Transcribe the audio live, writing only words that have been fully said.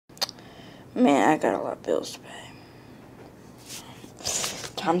Man, I got a lot of bills to pay.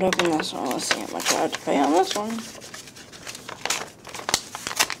 Time to open this one. Let's see how much I have to pay on this one.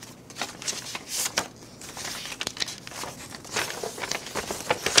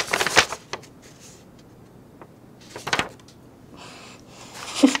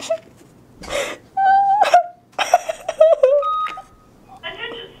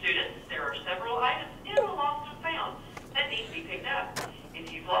 Attention students, there are several items in the lost and found that need to be picked up.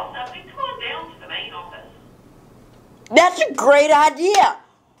 If you've lost something, come on down to the main office. That's a great idea.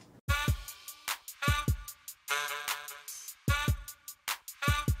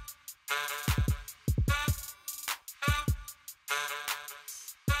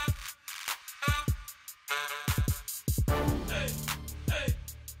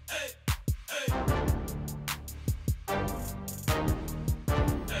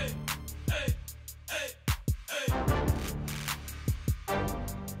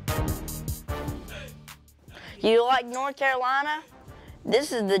 You like North Carolina?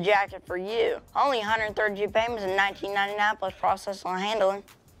 This is the jacket for you. Only 132 payments in $19.99 plus processing and handling.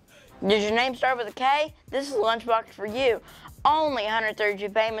 Does your name start with a K? This is a lunchbox for you. Only 132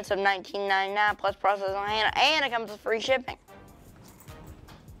 payments of $19.99 plus processing and handling, and it comes with free shipping.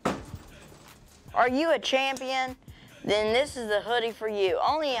 Are you a champion? Then this is the hoodie for you.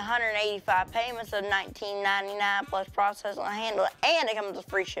 Only 185 payments of $19.99 plus processing and handling, and it comes with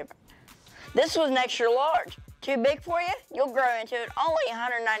free shipping. This was an extra large. Too big for you? You'll grow into it. Only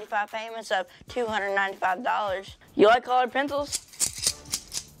 195 payments of $295. You like colored pencils?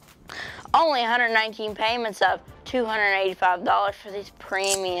 Only 119 payments of $285 for these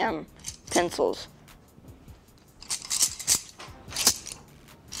premium pencils.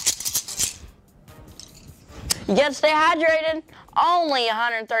 You gotta stay hydrated. Only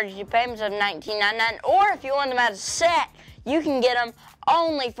 132 payments of $19.99. Or if you want them as a set, you can get them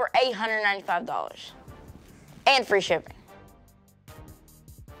only for $895 and free shipping.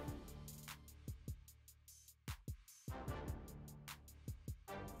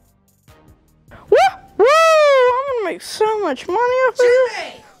 Woo! Woo! I'm gonna make so much money off this.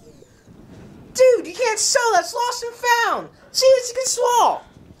 Jimmy! Dude, you can't sell. That's lost and found. See, it's against the law.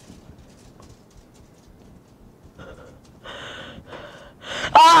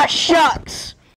 Ah, shucks.